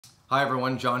Hi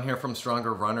everyone, John here from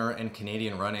Stronger Runner and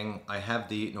Canadian Running. I have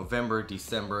the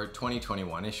November-December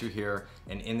 2021 issue here,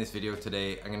 and in this video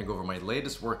today, I'm gonna go over my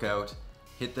latest workout,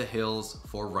 Hit the Hills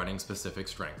for running specific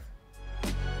strength.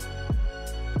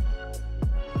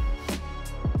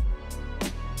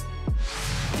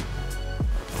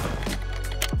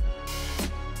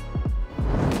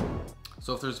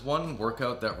 So if there's one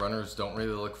workout that runners don't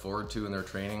really look forward to in their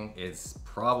training, it's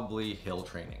probably hill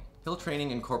training. Hill training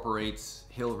incorporates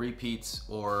hill repeats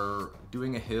or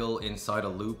doing a hill inside a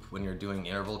loop when you're doing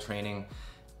interval training.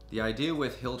 The idea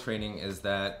with hill training is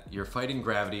that you're fighting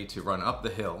gravity to run up the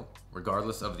hill,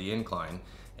 regardless of the incline,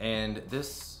 and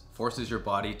this forces your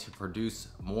body to produce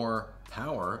more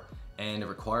power and it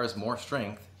requires more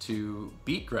strength to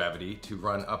beat gravity to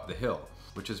run up the hill,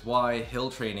 which is why hill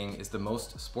training is the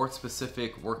most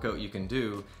sport-specific workout you can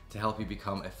do to help you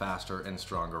become a faster and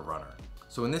stronger runner.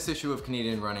 So in this issue of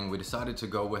Canadian Running, we decided to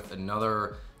go with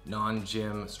another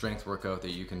non-gym strength workout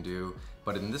that you can do.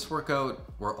 But in this workout,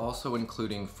 we're also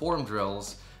including form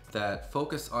drills that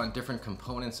focus on different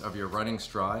components of your running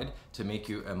stride to make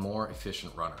you a more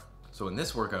efficient runner. So in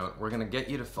this workout, we're gonna get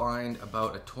you to find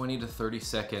about a 20 to 30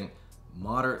 second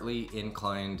moderately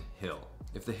inclined hill.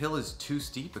 If the hill is too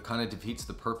steep, it kind of defeats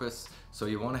the purpose. So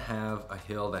you wanna have a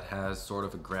hill that has sort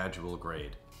of a gradual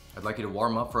grade. I'd like you to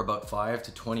warm up for about 5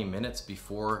 to 20 minutes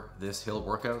before this hill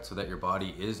workout so that your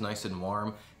body is nice and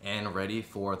warm and ready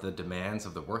for the demands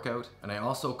of the workout. And I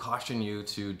also caution you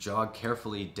to jog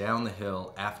carefully down the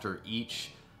hill after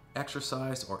each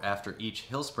exercise or after each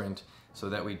hill sprint so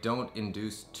that we don't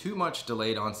induce too much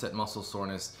delayed onset muscle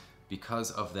soreness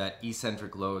because of that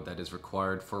eccentric load that is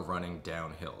required for running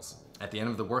down hills. At the end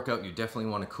of the workout, you definitely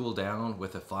want to cool down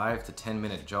with a 5 to 10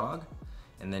 minute jog.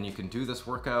 And then you can do this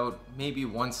workout maybe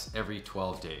once every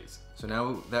 12 days. So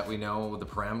now that we know the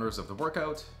parameters of the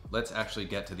workout, let's actually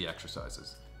get to the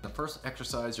exercises. The first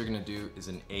exercise you're gonna do is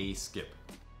an A skip.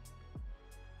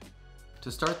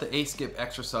 To start the A skip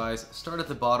exercise, start at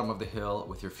the bottom of the hill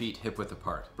with your feet hip width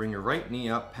apart. Bring your right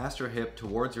knee up past your hip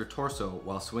towards your torso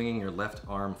while swinging your left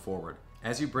arm forward.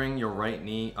 As you bring your right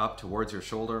knee up towards your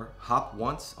shoulder, hop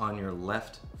once on your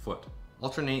left foot.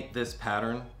 Alternate this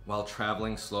pattern while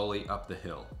traveling slowly up the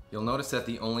hill. You'll notice that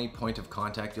the only point of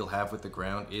contact you'll have with the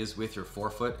ground is with your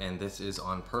forefoot, and this is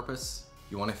on purpose.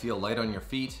 You want to feel light on your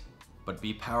feet, but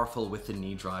be powerful with the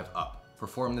knee drive up.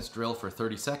 Perform this drill for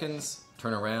 30 seconds,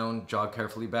 turn around, jog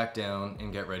carefully back down,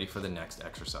 and get ready for the next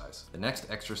exercise. The next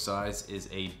exercise is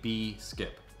a B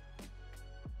skip.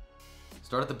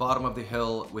 Start at the bottom of the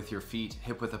hill with your feet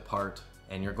hip width apart,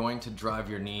 and you're going to drive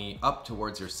your knee up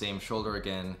towards your same shoulder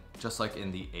again, just like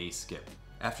in the A skip.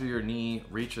 After your knee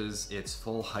reaches its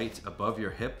full height above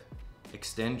your hip,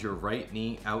 extend your right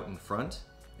knee out in front,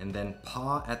 and then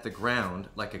paw at the ground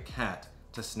like a cat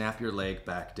to snap your leg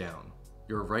back down.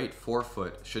 Your right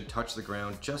forefoot should touch the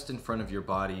ground just in front of your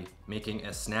body, making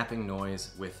a snapping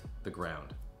noise with the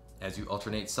ground. As you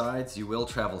alternate sides, you will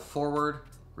travel forward.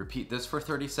 Repeat this for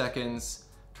 30 seconds.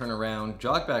 Turn around,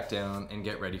 jog back down, and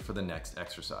get ready for the next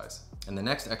exercise. And the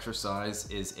next exercise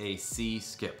is a C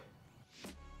skip.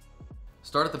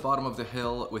 Start at the bottom of the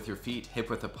hill with your feet hip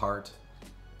width apart.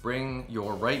 Bring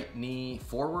your right knee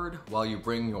forward while you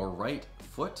bring your right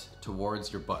foot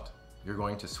towards your butt. You're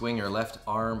going to swing your left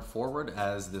arm forward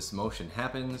as this motion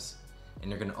happens,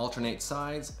 and you're going to alternate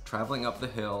sides, traveling up the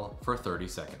hill for 30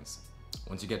 seconds.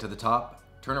 Once you get to the top,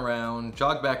 turn around,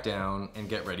 jog back down, and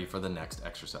get ready for the next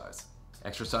exercise.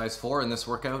 Exercise 4 in this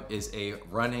workout is a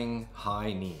running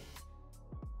high knee.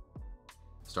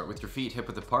 Start with your feet hip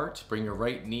width apart, bring your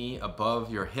right knee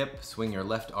above your hip, swing your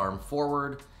left arm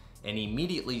forward, and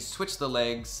immediately switch the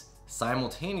legs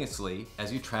simultaneously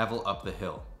as you travel up the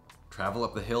hill. Travel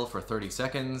up the hill for 30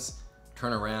 seconds,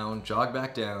 turn around, jog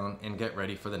back down, and get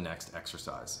ready for the next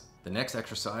exercise. The next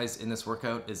exercise in this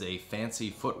workout is a fancy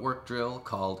footwork drill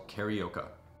called Carioca.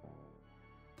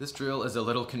 This drill is a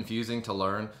little confusing to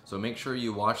learn, so make sure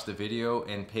you watch the video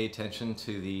and pay attention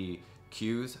to the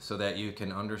cues so that you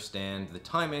can understand the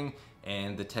timing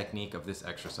and the technique of this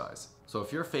exercise. So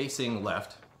if you're facing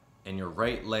left and your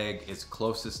right leg is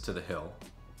closest to the hill,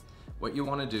 what you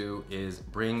want to do is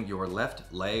bring your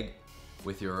left leg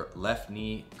with your left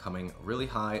knee coming really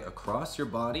high across your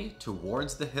body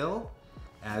towards the hill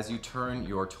as you turn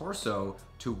your torso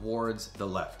towards the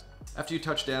left. After you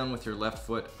touch down with your left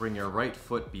foot, bring your right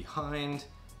foot behind,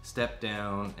 step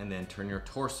down, and then turn your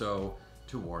torso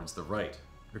towards the right.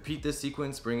 Repeat this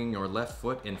sequence, bringing your left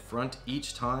foot in front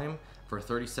each time for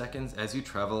 30 seconds as you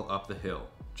travel up the hill.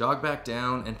 Jog back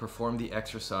down and perform the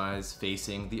exercise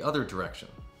facing the other direction.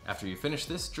 After you finish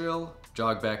this drill,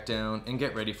 jog back down and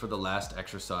get ready for the last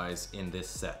exercise in this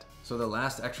set. So So the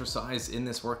last exercise in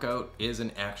this workout is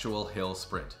an actual hill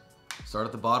sprint. Start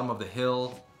at the bottom of the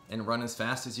hill and run as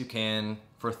fast as you can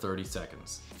for 30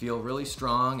 seconds. Feel really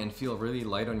strong and feel really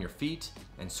light on your feet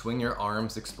and swing your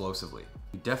arms explosively.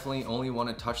 You definitely only want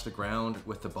to touch the ground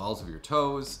with the balls of your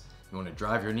toes. You want to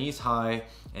drive your knees high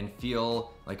and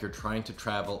feel like you're trying to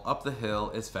travel up the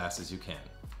hill as fast as you can.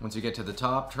 Once you get to the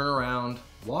top, turn around,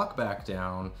 walk back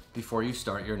down before you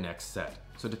start your next set.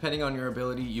 So depending on your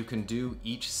ability, you can do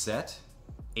each set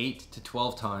 8 to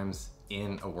 12 times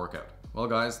in a workout. Well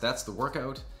guys, that's the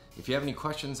workout. If you have any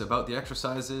questions about the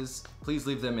exercises, please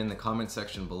leave them in the comment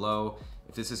section below.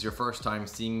 If this is your first time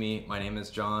seeing me, my name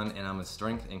is John and I'm a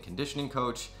strength and conditioning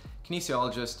coach,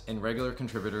 kinesiologist, and regular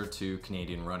contributor to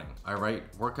Canadian Running. I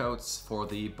write workouts for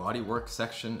the bodywork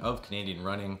section of Canadian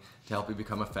Running to help you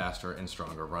become a faster and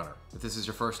stronger runner. If this is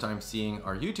your first time seeing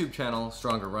our YouTube channel,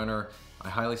 Stronger Runner, I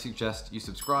highly suggest you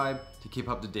subscribe to keep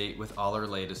up to date with all our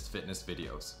latest fitness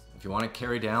videos. If you want to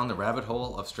carry down the rabbit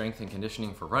hole of strength and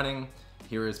conditioning for running,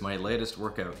 here is my latest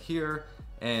workout here,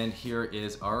 and here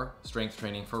is our strength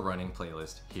training for running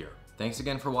playlist here. Thanks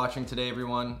again for watching today,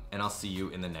 everyone, and I'll see you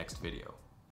in the next video.